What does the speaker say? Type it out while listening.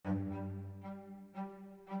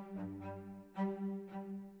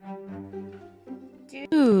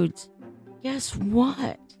Dudes, guess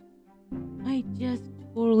what? I just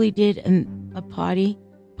totally did a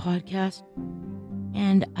podcast,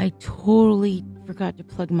 and I totally forgot to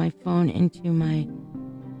plug my phone into my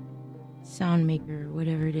sound maker, or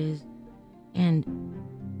whatever it is. And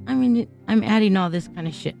I mean, I'm adding all this kind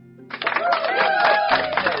of shit.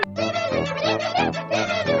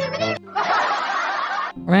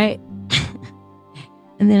 Right?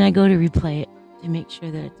 And then I go to replay it to make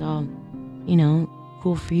sure that it's all,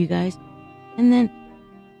 cool for you guys. And then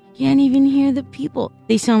you can't even hear the people.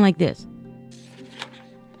 They sound like this.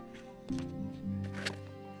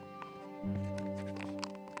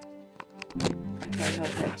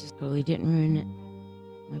 I just totally didn't ruin it.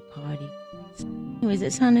 My potty. Anyways,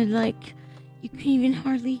 it sounded like you couldn't even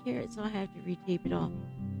hardly hear it, so I have to retape it all.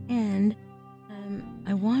 And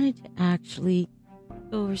I wanted to actually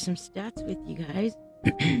go over some stats with you guys.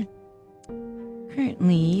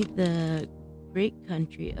 Currently, the great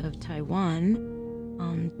country of Taiwan,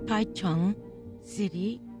 Taichung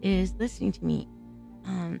City, is listening to me.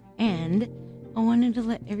 And I wanted to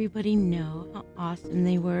let everybody know how awesome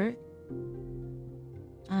they were.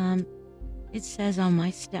 It says on my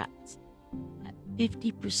stats that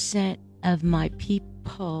 50% of my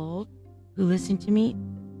people who listen to me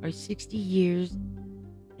are 60 years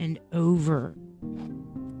and over.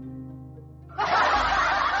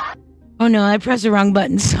 Oh no, I pressed the wrong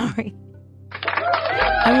button. Sorry.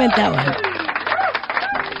 I meant that one.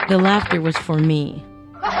 The laughter was for me,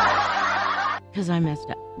 because I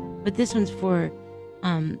messed up. But this one's for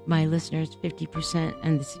my listeners, 50%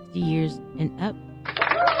 and the 60 years and up.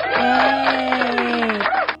 Hey!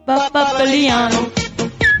 Papapaliano.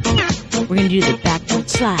 We're going to do the backward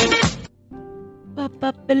slide.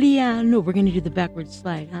 Papapaliano. We're going to do the backward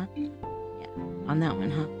slide, huh? Yeah, on that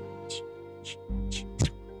one, huh?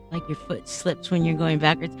 Like your foot slips when you're going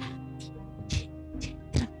backwards.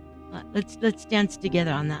 Let's dance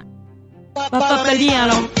together on that.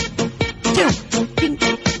 Papapaliano.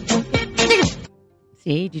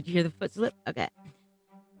 See, did you hear the foot slip? Okay.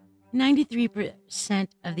 93%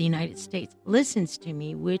 of the United States listens to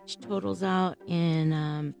me, which totals out in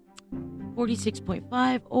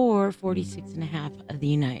 46.5 or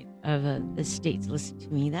 46.5 of the states listen to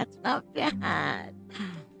me. That's not bad.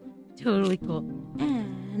 Totally cool.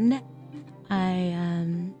 And I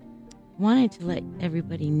wanted to let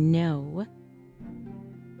everybody know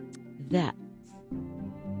that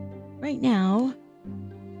right now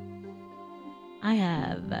I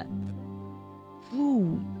have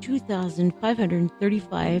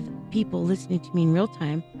 2,535 people listening to me in real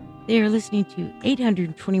time. They are listening to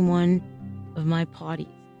 821 of my potties.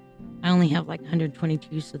 I only have like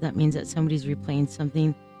 122, so that means that somebody's replaying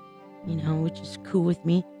something, which is cool with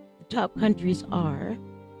me. The top countries are,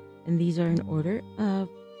 and these are in order,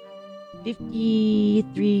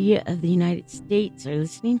 53 of the United States are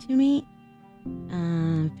listening to me,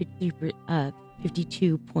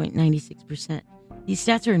 52.96%. These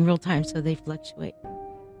stats are in real time, so they fluctuate.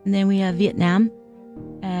 And then we have Vietnam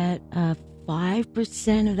at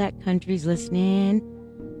 5% of that country's listening.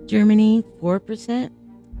 Germany, 4%.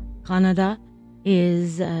 Canada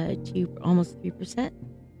is almost 3%.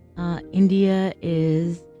 India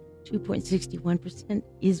is 2.61%.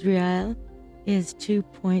 Israel is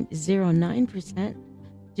 2.09%.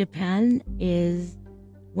 Japan is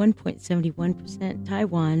 1.71%.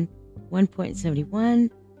 Taiwan,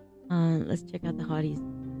 1.71%. Let's check out the hotties.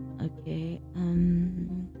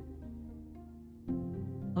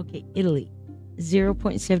 Okay, Italy,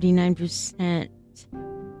 0.79%.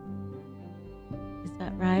 Is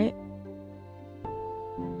that right?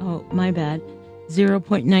 Oh, my bad.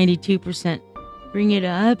 0.92%. Bring it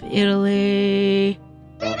up, Italy.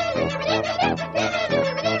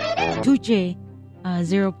 Tuche,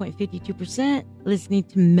 0.52%. Listening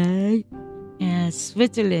to Meg.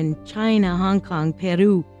 Switzerland, China, Hong Kong,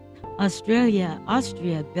 Peru, Australia,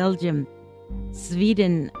 Austria, Belgium,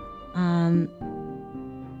 Sweden,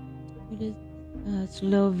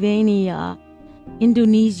 Slovenia,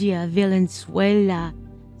 Indonesia, Venezuela,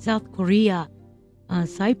 South Korea,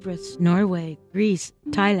 Cyprus, Norway, Greece,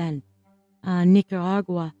 Thailand,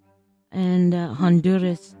 Nicaragua, and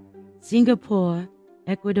Honduras, Singapore,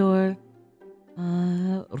 Ecuador,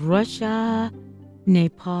 Russia,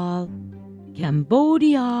 Nepal,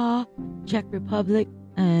 Cambodia, Czech Republic,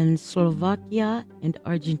 and Slovakia, and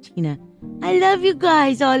Argentina. I love you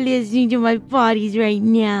guys all listening to my potties right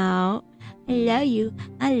now. I love you.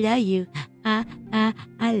 I love you. I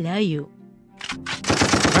love you.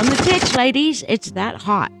 From the tits, ladies, it's that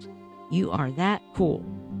hot. You are that cool.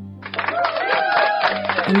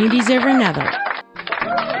 And you deserve another.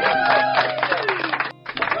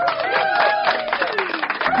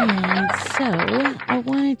 I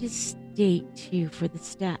wanted to state to you for the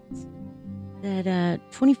stats that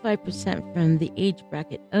 25% from the age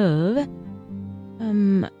bracket of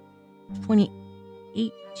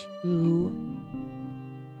 28 to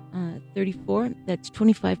 34, that's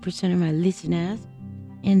 25% of my listeners.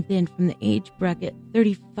 And then from the age bracket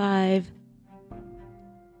 35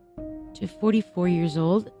 to 44 years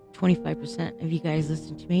old, 25% of you guys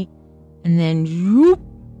listen to me. And then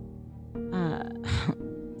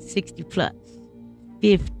 60 plus,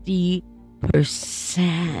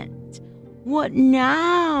 50%. What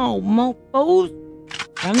now, mofos?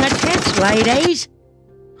 From the tits, ladies.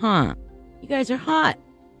 Huh. You guys are hot.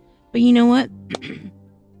 But you know what?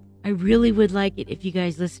 I really would like it if you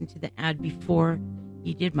guys listened to the ad before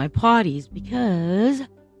you did my potties, because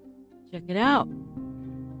check it out.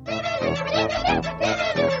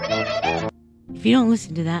 If you don't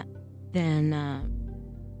listen to that, then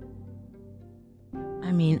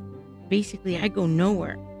basically I go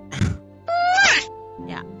nowhere.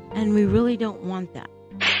 Yeah, and we really don't want that.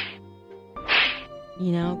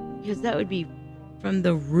 You know, because that would be from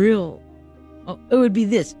the real. Oh, it would be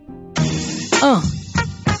this.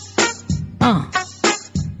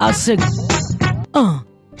 I'll sing.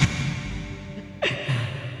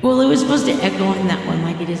 Well, it was supposed to echo in that one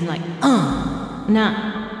like it is like,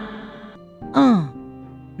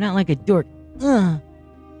 not like a dork,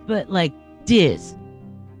 but like this.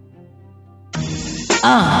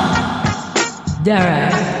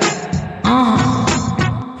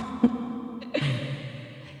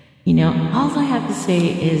 You know, all I have to say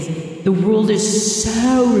is the world is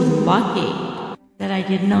so lucky that I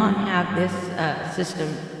did not have this system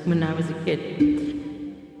when I was a kid,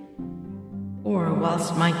 or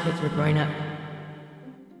whilst my kids were growing up.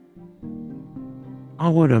 I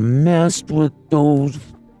would have messed with those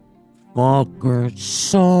fuckers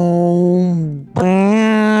so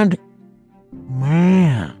bad.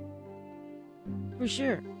 Man. For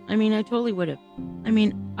sure. I mean, I totally would have. I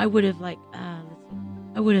mean, I would have let's see.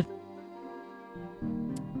 I would have.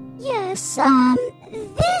 Yes,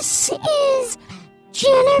 this is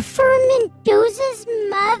Jennifer Mendoza's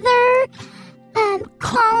mother,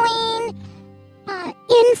 calling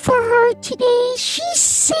in for her today. She's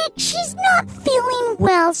sick. She's not feeling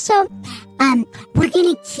well, so, we're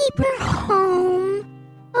gonna keep her home.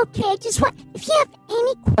 Okay, if you have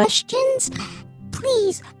any questions,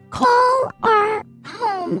 please call our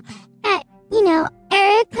home at,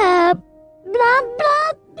 Erica, blah,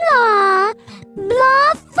 blah, blah,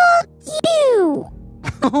 blah, fuck you.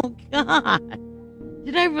 Oh, God.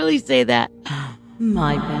 Did I really say that?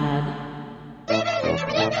 My bad.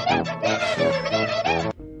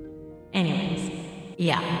 Anyways,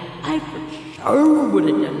 yeah, I for sure would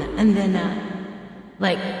have done that. And then,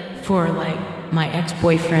 for my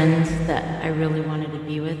ex-boyfriends that I really wanted to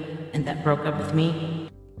be with and that broke up with me.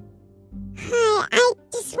 Hi, I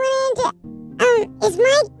just wanted to, is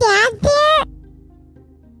my dad there?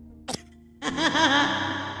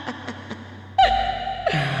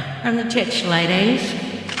 From the church, ladies.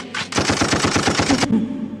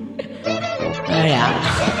 Oh,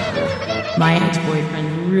 yeah. My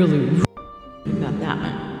ex-boyfriend really about that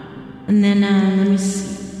one. And then, let me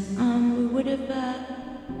see. We would have,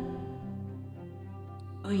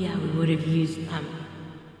 we would have used,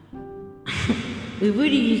 we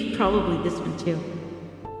would have used probably this one too.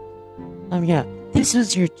 Yeah, this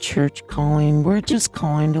is your church calling. We're just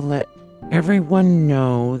calling to let everyone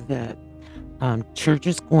know that church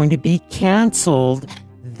is going to be canceled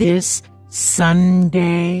this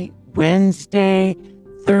Sunday, Wednesday,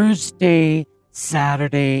 Thursday,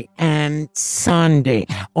 Saturday, and Sunday.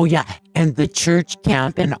 Oh, yeah, and the church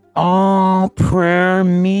camp and all prayer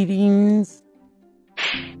meetings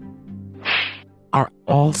are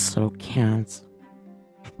also canceled.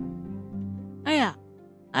 Oh, yeah.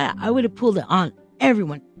 I would have pulled it on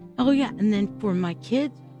everyone. Oh, yeah, and then for my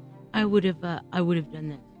kids, I would have done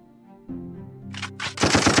this.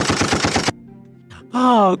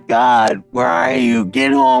 Oh, God, where are you?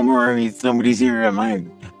 Get home, hurry. Somebody's here at my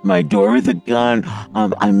door with a gun.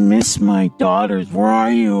 I miss my daughters. Where are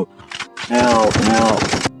you? Help.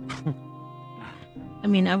 I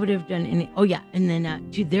mean, I would have done any... Oh, yeah, and then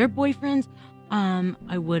to their boyfriends,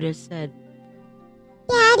 I would have said...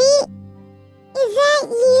 Daddy? Is that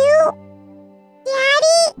you?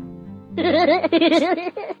 Daddy?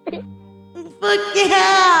 Fuck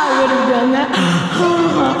yeah! I would have done that.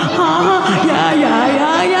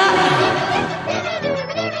 Yeah.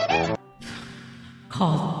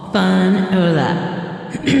 Called Fun Ola.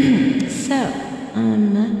 So,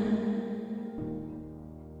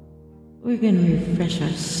 we're gonna refresh our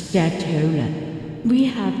statola. We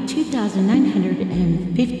have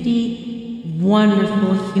 2,950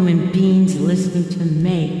 wonderful human beings listening to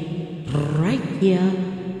me right here,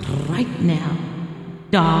 right now.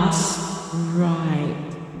 Das right.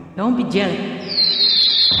 Don't be jealous.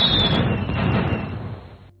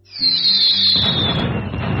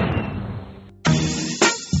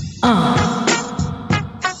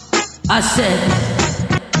 I said,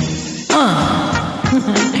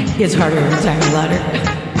 Gets harder every time, louder.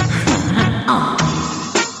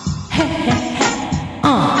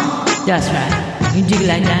 That's right. You dig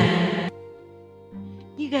like that?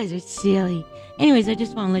 You guys are silly. Anyways, I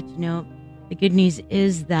just want to let you know the good news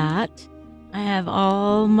is that I have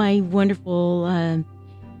all my wonderful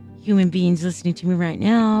human beings listening to me right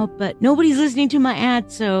now, but nobody's listening to my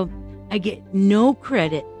ad, so I get no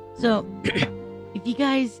credit. So if you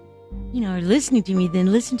guys, are listening to me,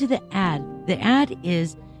 then listen to the ad. The ad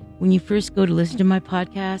is when you first go to listen to my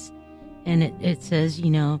podcast and it says,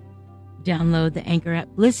 download the Anchor app.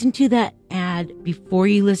 Listen to that ad before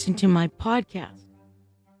you listen to my podcast.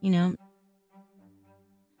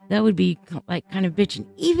 That would be like kind of bitching.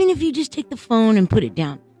 Even if you just take the phone and put it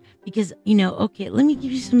down. Because, okay, let me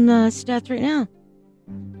give you some stats right now.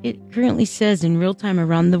 It currently says in real time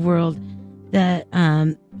around the world that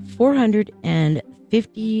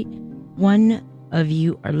 451 of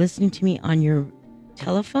you are listening to me on your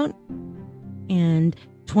telephone and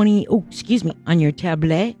on your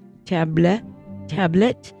tablet.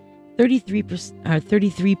 33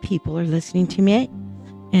 people are listening to me.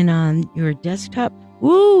 And on your desktop,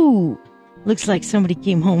 looks like somebody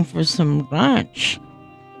came home for some lunch.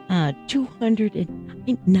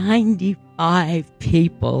 295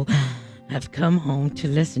 people have come home to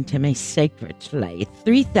listen to me sacredly.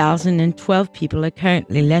 3,012 people are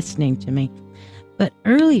currently listening to me. But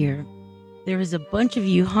earlier, there was a bunch of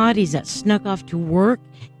you hotties that snuck off to work,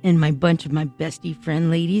 and my bunch of my bestie friend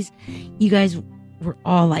ladies. You guys were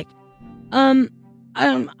all like, I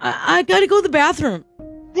gotta go to the bathroom.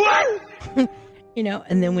 What?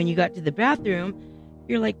 And then when you got to the bathroom,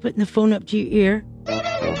 you're like putting the phone up to your ear.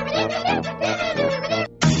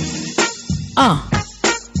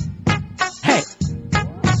 Hey.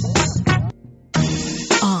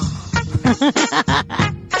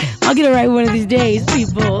 I'll get it right one of these days,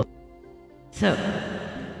 people. So,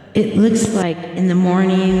 it looks like in the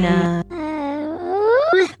morning,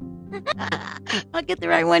 I'll get the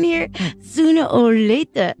right one here sooner or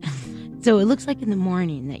later. So it looks like in the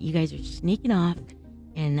morning that you guys are sneaking off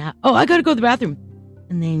and, I gotta go to the bathroom.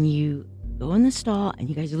 And then you go in the stall and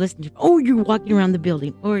you guys are listening to, you're walking around the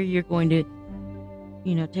building, or you're going to,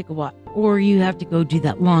 take a walk, or you have to go do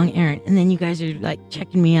that long errand. And then you guys are like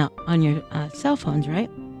checking me out on your cell phones,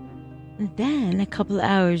 right? And then a couple of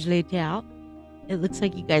hours later, it looks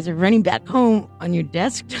like you guys are running back home on your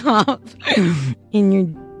desktop and you're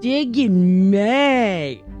digging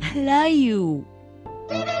me. I love you.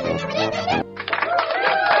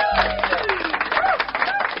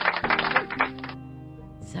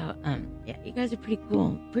 So, you guys are pretty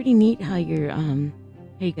cool. Pretty neat how you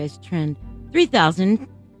guys trend.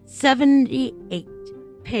 3,078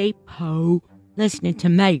 pepo listening to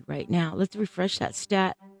me right now. Let's refresh that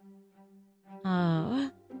stat.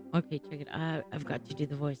 Okay, check it. I've got to do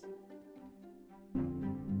the voice.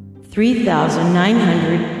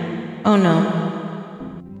 3,900. Oh no.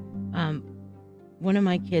 One of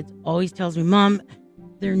my kids always tells me, Mom,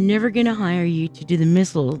 they're never going to hire you to do the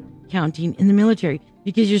missile counting in the military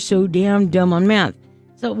because you're so damn dumb on math.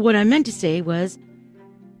 So what I meant to say was,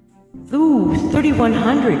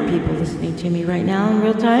 3,100 people listening to me right now in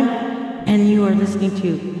real time. And you are listening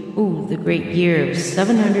to, the great year of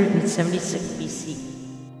 776 BC.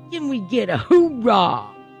 Can we get a hoorah?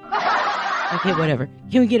 Okay, whatever.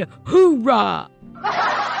 Can we get a hoorah?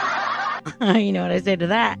 You know what I say to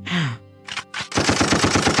that?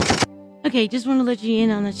 Okay, just want to let you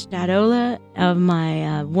in on the statola of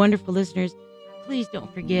my wonderful listeners. Please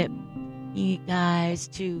don't forget, you guys,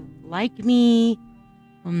 to like me.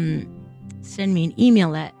 Send me an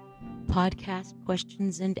email at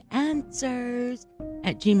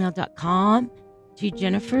podcastquestionsанdanswers@gmail.com to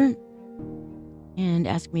Jennifer and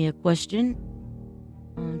ask me a question.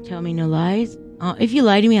 Tell me no lies. If you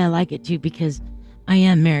lie to me, I like it too, because I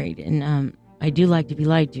am married and I do like to be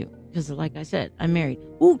lied to, because like I said, I'm married.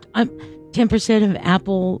 I'm 10% of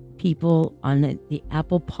Apple people on the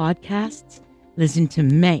Apple podcasts listen to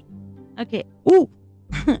me. Okay.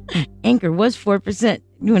 Anchor was 4%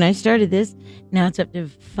 when I started this. Now it's up to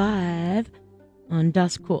 5 on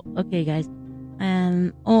Das Cool. Okay, guys.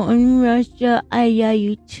 In Russia, I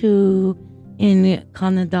you too. In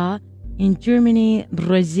Canada, in Germany,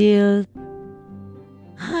 Brazil.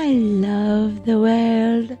 I love the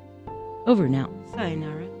world. Over now.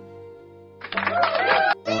 Sayonara.